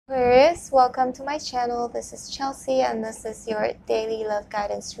Aquarius, welcome to my channel. This is Chelsea and this is your daily love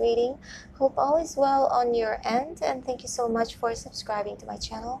guidance reading. Hope all is well on your end and thank you so much for subscribing to my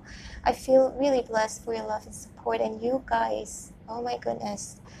channel. I feel really blessed for your love and support, and you guys, oh my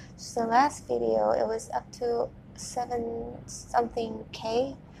goodness, just the last video it was up to 7 something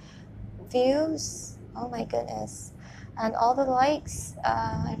K views. Oh my goodness. And all the likes,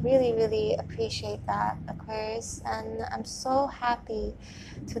 I really appreciate that, Aquarius, and I'm so happy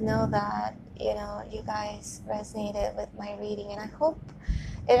to know that you guys resonated with my reading, and I hope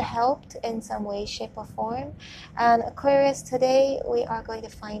it helped in some way, shape or form. And Aquarius, today we are going to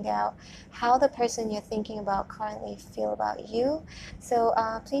find out how the person you're thinking about currently feel about you. So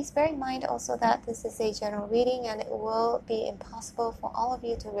please bear in mind also that this is a general reading and it will be impossible for all of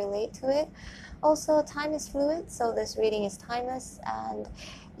you to relate to it. Also, time is fluid, so this reading is timeless and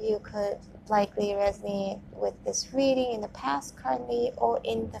you could likely resonate with this reading in the past, currently, or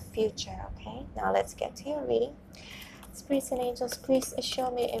in the future. Okay, now let's get to your reading. Spirits and angels, please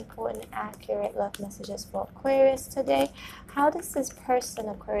show me important, accurate love messages for Aquarius today. How does this person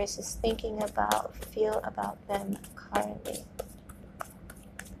Aquarius is thinking about feel about them currently?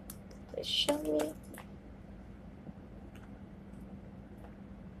 Please show me.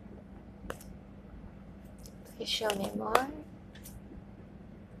 Please show me more.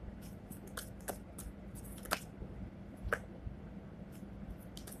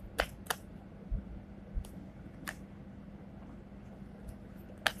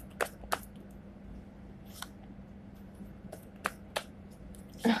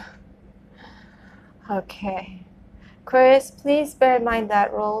 Okay, Aquarius, please bear in mind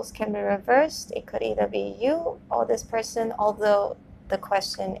that roles can be reversed. It could either be you or this person, although the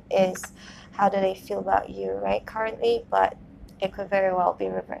question is how do they feel about you right currently, but it could very well be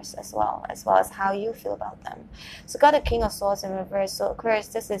reversed as well as how you feel about them. So got a King of Swords in reverse. So Aquarius,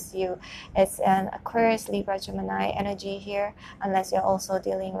 this is you. It's an Aquarius, Libra, Gemini energy here, unless you're also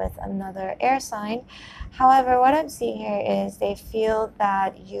dealing with another air sign. However, what I'm seeing here is they feel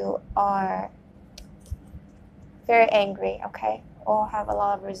that you are very angry, okay, or have a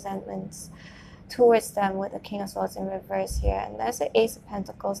lot of resentments towards them with the King of Swords in reverse here. And there's the Ace of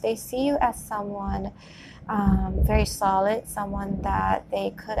Pentacles. They see you as someone very solid, someone that they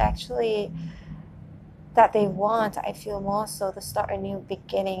could actually, that they want, I feel more so, to start a new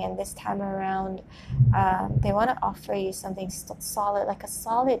beginning. And this time around, they want to offer you something solid, like a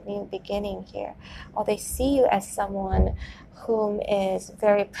solid new beginning here. Or they see you as someone whom is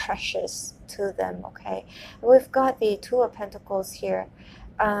very precious to them, okay? We've got the Two of Pentacles here.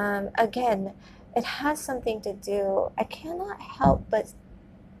 Again, it has something to do, I cannot help but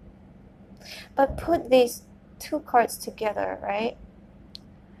put these two cards together, right?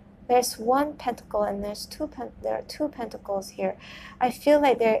 There's one pentacle and there are two pentacles here. I feel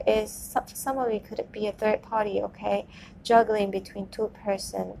like there is some of you could be a third party, okay, juggling between two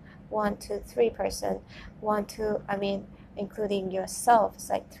person, 1, 2, 3 person, 1, 2, I mean including yourself. It's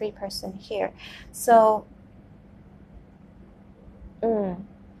like 3 person here. So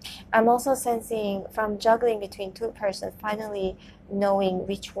I'm also sensing from juggling between two person, finally knowing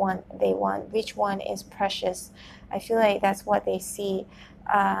which one they want, which one is precious. I feel like that's what they see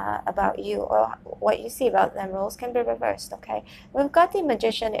about you, or what you see about them. Roles can be reversed, okay? We've got the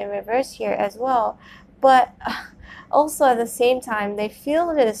Magician in reverse here as well, but also at the same time they feel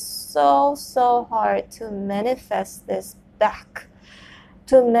it is so hard to manifest this back,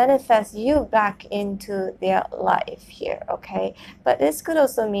 to manifest you back into their life here, okay? But this could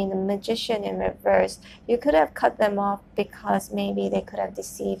also mean the Magician in reverse. You could have cut them off because maybe they could have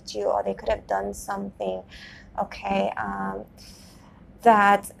deceived you, or they could have done something, okay,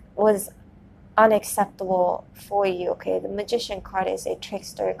 that was unacceptable for you, okay? The Magician card is a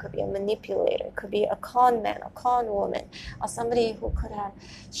trickster. It could be a manipulator. It could be a con man, a con woman, or somebody who could have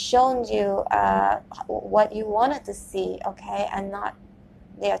shown you what you wanted to see, okay, and not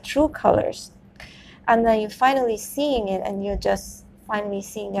their true colors. And then you're finally seeing it, and you're just finally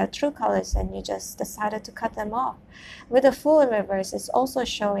seeing their true colors, and you just decided to cut them off. With the Fool in reverse, it's also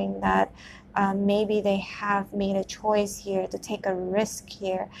showing that maybe they have made a choice here to take a risk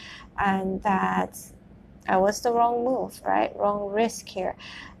here, and that was the wrong move, right? Wrong risk here,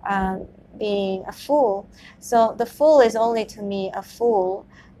 being a fool. So the Fool is only to me a fool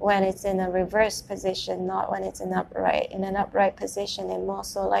when it's in a reverse position, not when it's in upright. In an upright position, and more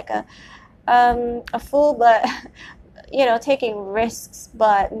so like a fool, but you know, taking risks,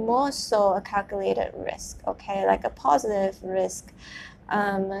 but more so a calculated risk, okay, like a positive risk,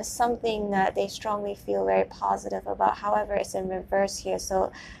 something that they strongly feel very positive about. However, it's in reverse here,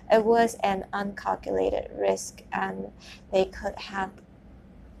 so it was an uncalculated risk, and they could have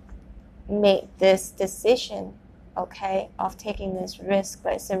make this decision, okay, of taking this risk,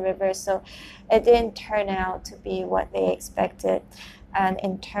 but it's in reverse. So it didn't turn out to be what they expected, and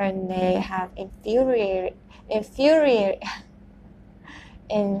in turn they have infuriate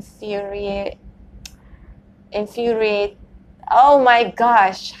oh my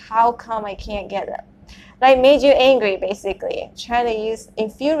gosh, how come I can't get it? Like, made you angry, basically. I'm trying to use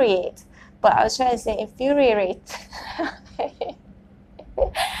infuriate, but I was trying to say infuriate.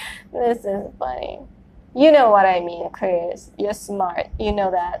 This is funny. You know what I mean, Aquarius. You're smart. You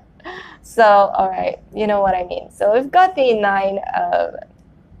know that. So, all right. You know what I mean. So we've got the 9 of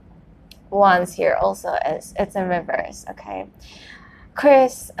Wands here also. It's in reverse, okay?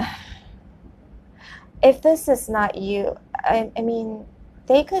 Aquarius, if this is not you, I mean,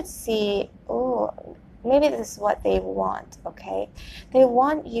 they could see, oh, maybe this is what they want, okay? They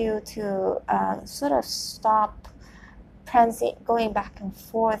want you to sort of stop going back and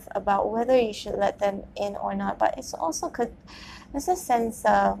forth about whether you should let them in or not. But it's also there's a sense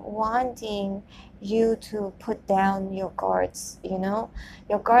of wanting you to put down your guards, you know?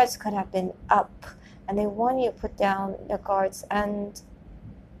 Your guards could have been up, and they want you to put down your guards. And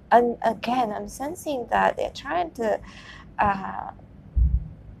again, I'm sensing that they're trying to,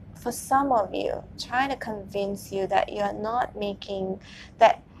 for some of you, trying to convince you that you're not making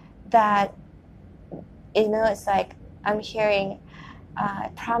that, you know, it's like, I'm hearing, I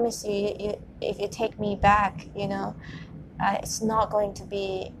promise you, if you take me back, you know, it's not going to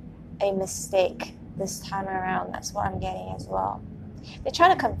be a mistake this time around. That's what I'm getting as well. They're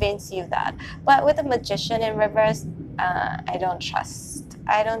trying to convince you that. But with the Magician in reverse, I don't trust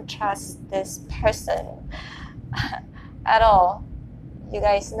this person at all. You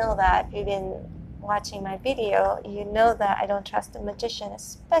guys know that. If you've been watching my video, you know that I don't trust the Magician,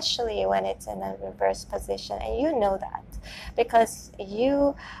 especially when it's in a reverse position, and you know that because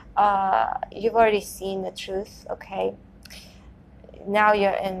you've already seen the truth, okay? Now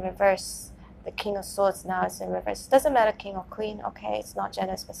you're in reverse. The King of Swords now is in reverse. Doesn't matter king or queen, okay? It's not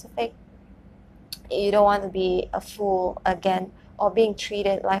gender specific. You don't want to be a fool again, or being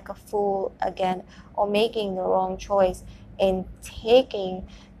treated like a fool again, or making the wrong choice in taking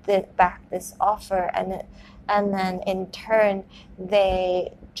back this offer, and then in turn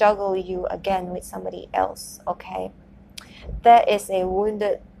they juggle you again with somebody else, okay? There is a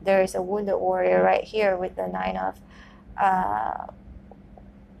wounded warrior right here with the 9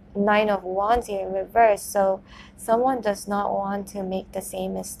 of Wands here in reverse. So someone does not want to make the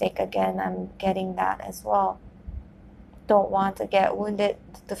same mistake again. I'm getting that as well. Don't want to get wounded,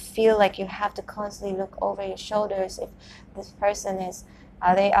 to feel like you have to constantly look over your shoulders if this person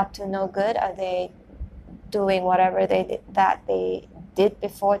are they up to no good? Are they doing whatever they did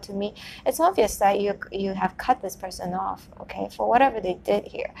before to me? It's obvious that you have cut this person off, okay, for whatever they did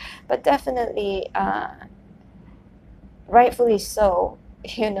here. But definitely, rightfully so,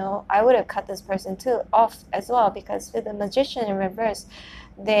 you know, I would have cut this person too off as well, because with the Magician in reverse,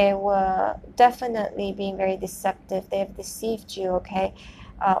 they were definitely being very deceptive. They have deceived you, okay,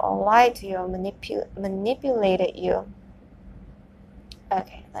 or lied to you, or manipulated you.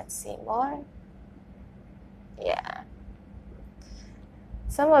 Okay, let's see more. Yeah.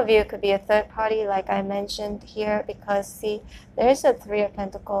 Some of you could be a third party, like I mentioned here, because see, there's a 3 of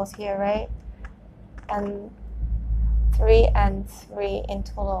Pentacles here, right? And 3 and 3 in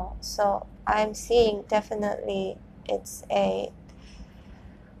total. So I'm seeing definitely it's a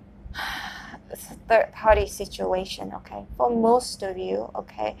third party situation, okay? For most of you,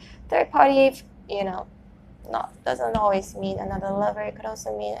 okay? Third party, you know, doesn't always mean another lover. It could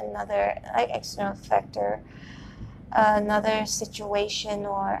also mean another like external factor, another situation,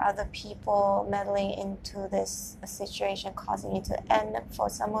 or other people meddling into this situation, causing it to end for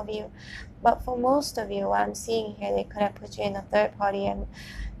some of you. But for most of you, what I'm seeing here, they could have put you in a third party and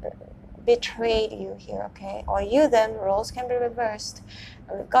betrayed you here, okay? Or you them, roles can be reversed.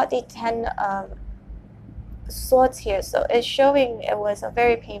 We've got the 10 of Swords here, so it's showing it was a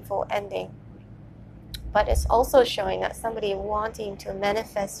very painful ending. But it's also showing that somebody wanting to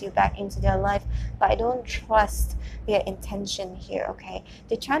manifest you back into their life, but I don't trust their intention here, okay?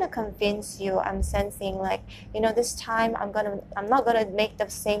 They're trying to convince you, I'm sensing like, you know, this time I'm not gonna make the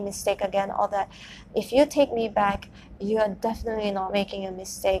same mistake again, or that if you take me back, you are definitely not making a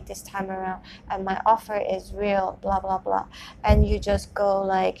mistake this time around, and my offer is real, blah, blah, blah. And you just go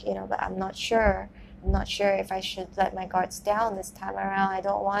like, you know, but I'm not sure. I'm not sure if I should let my guards down this time around. I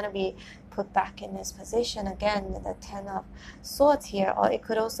don't want to be put back in this position again with the Ten of Swords here. Or it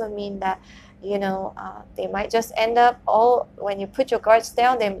could also mean that, you know, they might just end up when you put your guards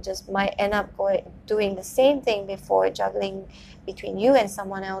down, they just might end up doing the same thing before, juggling between you and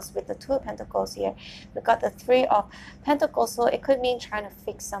someone else with the Two of Pentacles here. We've got the Three of Pentacles, so it could mean trying to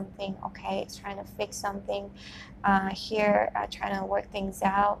fix something, okay? It's trying to fix something here, trying to work things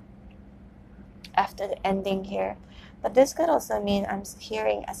out after the ending here. But this could also mean I'm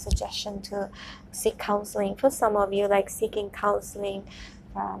hearing a suggestion to seek counseling. For some of you, like seeking counseling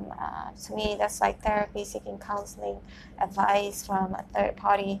from, to me, that's like therapy, seeking counseling, advice from a third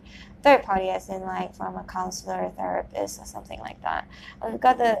party as in like from a counselor, therapist, or something like that. And we've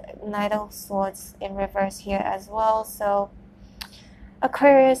got the Knight of Swords in reverse here as well. So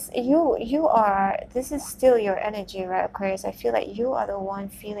Aquarius, you are, this is still your energy, right, Aquarius? I feel like you are the one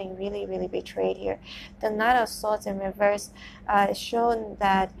feeling really, really betrayed here. The Knight of Swords in reverse is shown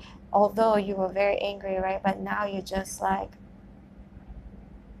that although you were very angry, right, but now you're just like,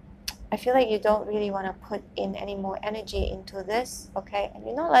 I feel like you don't really want to put in any more energy into this, okay? And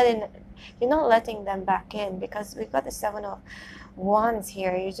you're not letting them back in, because we've got the Seven of Wands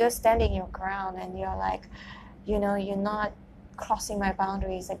here. You're just standing your ground, and you're like, you know, you're not crossing my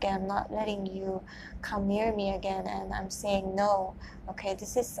boundaries again, not letting you come near me again, and I'm saying no, okay?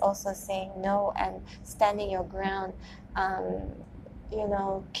 This is also saying no and standing your ground, you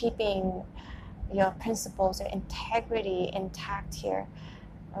know, keeping your principles, your integrity intact here.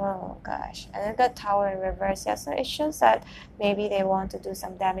 Oh gosh, and I've got Tower in reverse. Yeah, so it shows that maybe they want to do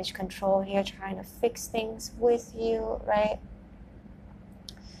some damage control here, trying to fix things with you, right?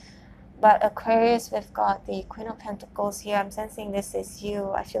 But Aquarius, we've got the Queen of Pentacles here. I'm sensing this is you.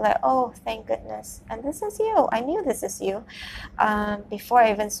 I feel like, oh, thank goodness. And this is you. I knew this is you. Before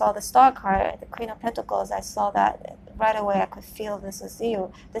I even saw the Star card, the Queen of Pentacles, I saw that right away. I could feel this is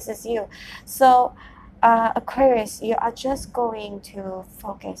you. This is you. So Aquarius, you are just going to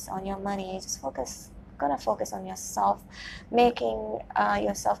focus on your money. Just gonna focus on yourself, making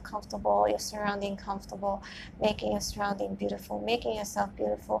yourself comfortable, your surrounding comfortable, making your surrounding beautiful, making yourself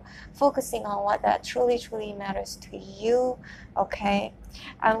beautiful, focusing on what that truly, truly matters to you, okay?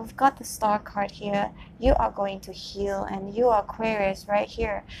 And we've got the Star card here. You are going to heal, and you are Aquarius right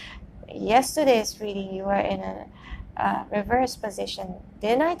here. Yesterday's reading, you were in a reverse position.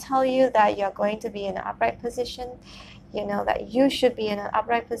 Didn't I tell you that you're going to be in an upright position? You know that you should be in an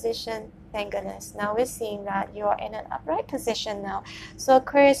upright position. Thank goodness. Now we're seeing that you are in an upright position now. So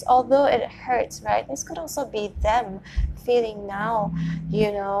Aquarius, although it hurts, right, this could also be them feeling now,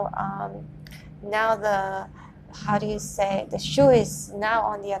 you know, now the, how do you say, the shoe is now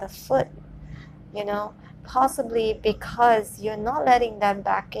on the other foot, you know, possibly because you're not letting them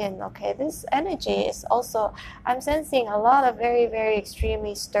back in, okay? This energy is also, I'm sensing a lot of very, very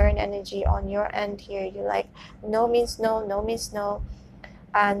extremely stern energy on your end here. You're like, no means no, no means no.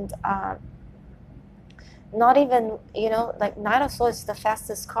 And not even, you know, like Knight of Swords is the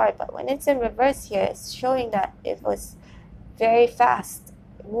fastest card, but when it's in reverse here, it's showing that it was very fast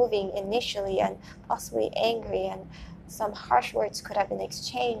moving initially and possibly angry, and some harsh words could have been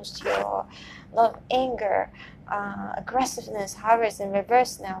exchanged here, or a lot of anger, aggressiveness. However, it's in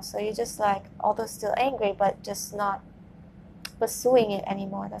reverse now, so you're just like, although still angry, but just not pursuing it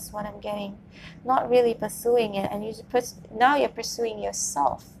anymore. That's what I'm getting. Not really pursuing it, and now you're pursuing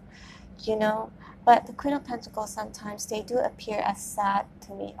yourself, you know. But the Queen of Pentacles, sometimes they do appear as sad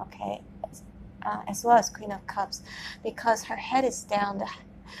to me, okay, as well as Queen of Cups, because her head is down.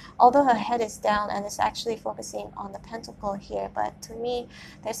 Although her head is down and it's actually focusing on the pentacle here, but to me,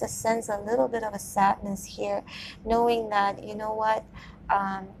 there's a sense, a little bit of a sadness here, knowing that, you know what,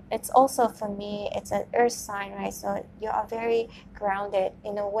 it's also, for me, it's an earth sign, right? So you are very grounded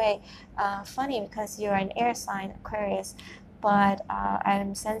in a way. Funny, because you're an air sign, Aquarius, but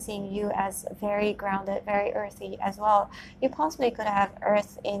I'm sensing you as very grounded, very earthy as well. You possibly could have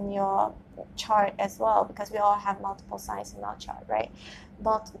earth in your chart as well, because we all have multiple signs in our chart, right?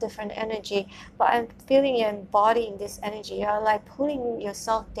 Not different energy, but I'm feeling you embodying this energy. You're like pulling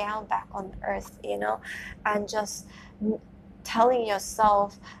yourself down back on earth, you know, and just telling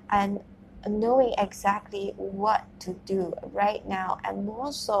yourself and knowing exactly what to do right now. And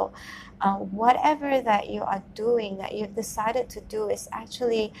more so, whatever that you are doing, that you've decided to do, is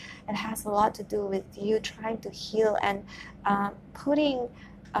actually, it has a lot to do with you trying to heal and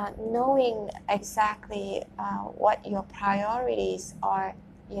knowing exactly what your priorities are,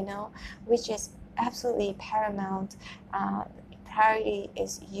 you know, which is absolutely paramount. Priority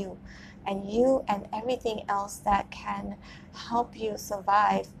is you and everything else that can help you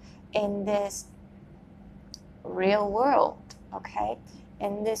survive in this real world, okay?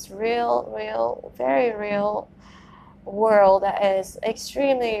 In this real, very real world that is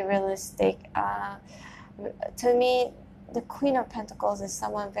extremely realistic. To me, the Queen of Pentacles is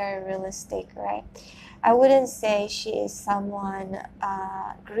someone very realistic, right? I wouldn't say she is someone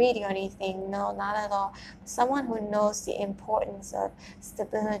greedy or anything. No, not at all. Someone who knows the importance of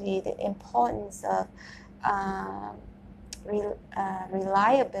stability, the importance of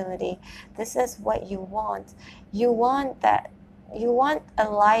reliability. This is what you want. You want that. You want a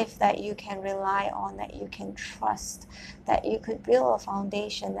life that you can rely on, that you can trust, that you could build a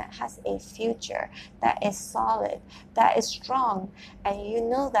foundation that has a future, that is solid, that is strong, and you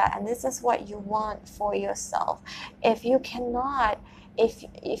know that, and this is what you want for yourself. If you cannot, if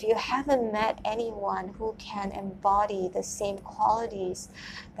you haven't met anyone who can embody the same qualities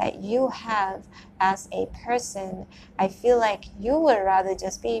that you have as a person, I feel like you would rather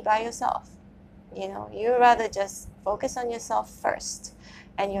just be by yourself. You know, you rather just focus on yourself first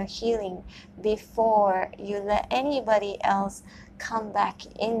and your healing before you let anybody else come back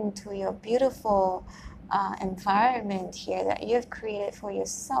into your beautiful environment here that you've created for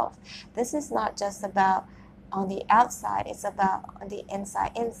yourself. This is not just about on the outside, it's about on the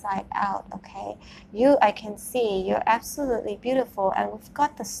inside out, okay? I can see you're absolutely beautiful, and we've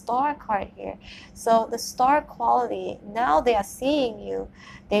got the star card here. So the star quality, now they are seeing you,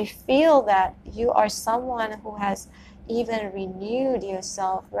 they feel that you are someone who has even renewed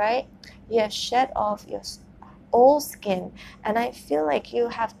yourself, right? You have shed off your old skin, and I feel like you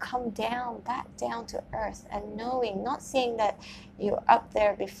have come back down to earth, and knowing, not saying that you're up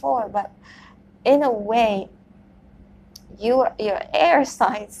there before, but in a way, you're air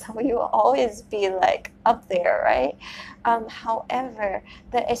sign, so you will always be like up there, right? However,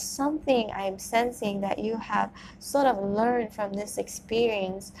 there is something I'm sensing that you have sort of learned from this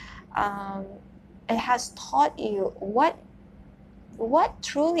experience. It has taught you what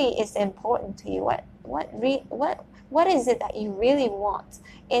truly is important to you. What is it that you really want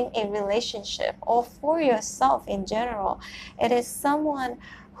in a relationship or for yourself in general? It is someone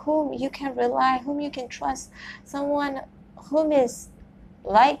whom you can rely, whom you can trust, someone whom is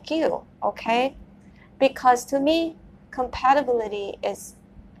like you, okay? Because to me, compatibility is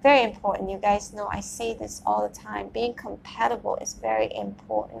very important. You guys know I say this all the time. Being compatible is very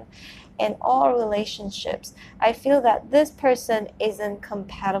important in all relationships. I feel that this person isn't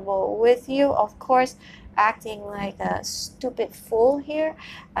compatible with you, of course, acting like a stupid fool here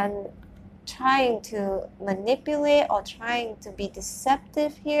and trying to manipulate or trying to be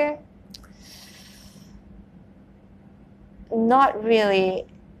deceptive here. Not really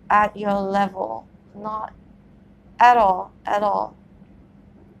at your level, not at all.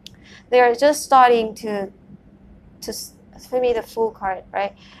 They're just starting to for me, the Fool card,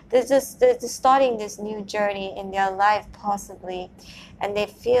 right? They're just starting this new journey in their life possibly, and they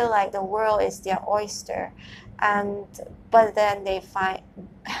feel like the world is their oyster, but then they find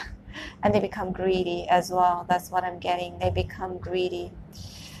and they become greedy as well. That's what I'm getting. They become greedy,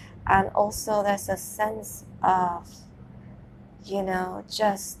 and also there's a sense of, you know,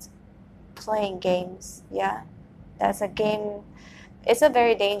 just playing games. Yeah, that's a game. It's a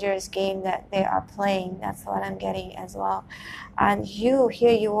very dangerous game that they are playing. That's what I'm getting as well. And here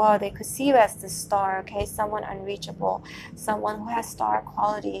you are, they could see you as the star, okay? Someone unreachable, someone who has star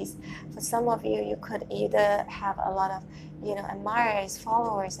qualities. For some of you, you could either have a lot of, you know, admirers,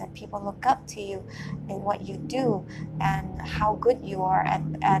 followers, and people look up to you in what you do and how good you are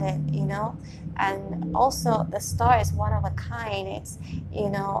at it, you know? And also the star is one of a kind. It's,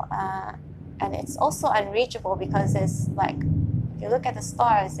 you know, and it's also unreachable because it's like, if you look at the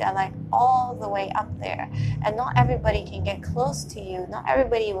stars, they're like all the way up there, and not everybody can get close to you. Not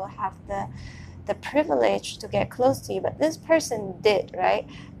everybody will have the privilege to get close to you, but this person did, right?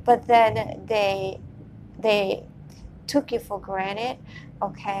 But then they took you for granted,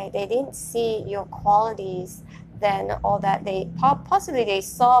 okay? They didn't see your qualities then, or that they possibly they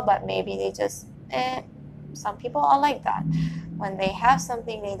saw, but maybe they just some people are like that. When they have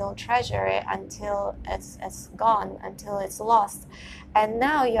something, they don't treasure it until it's gone, until it's lost. And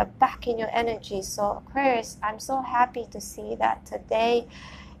now you're back in your energy. So Aquarius, I'm so happy to see that today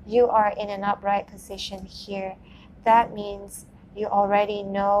you are in an upright position here. That means you already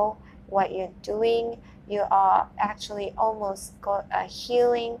know what you're doing. You are actually almost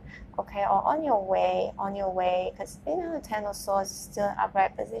healing, okay, or on your way, because, you know, the Ten of Swords is still in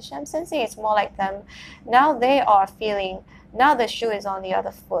upright position. I'm sensing it's more like them. Now they are feeling, now the shoe is on the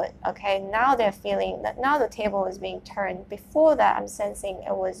other foot, okay? Now they're feeling that now the table is being turned. Before that, I'm sensing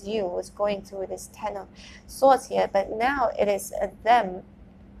it was you, was going through this Ten of Swords here, but now it is them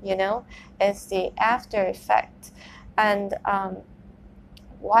you know, it's the after effect. And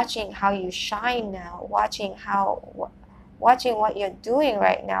watching how you shine now, watching what you're doing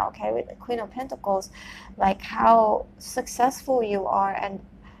right now, okay, with the Queen of Pentacles, like how successful you are, and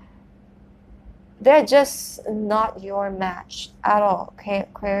they're just not your match at all, okay,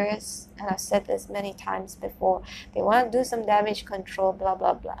 Aquarius. And I've said this many times before. They want to do some damage control, blah,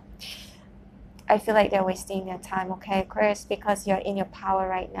 blah, blah. I feel like they're wasting their time, okay, Aquarius, because you're in your power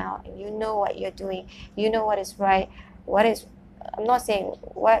right now, and you know what you're doing. You know what is right, I'm not saying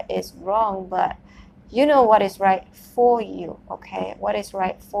what is wrong, but you know what is right for you, okay? What is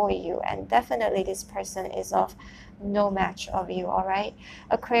right for you. And definitely this person is of no match of you, all right?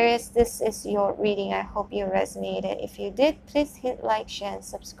 Aquarius, this is your reading. I hope you resonated. If you did, please hit like, share, and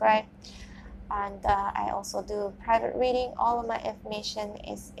subscribe. And I also do private reading. All of my information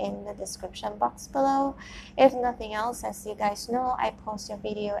is in the description box below. If nothing else, as you guys know, I post a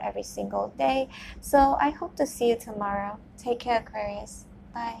video every single day. So I hope to see you tomorrow. Take care, Aquarius.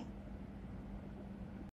 Bye.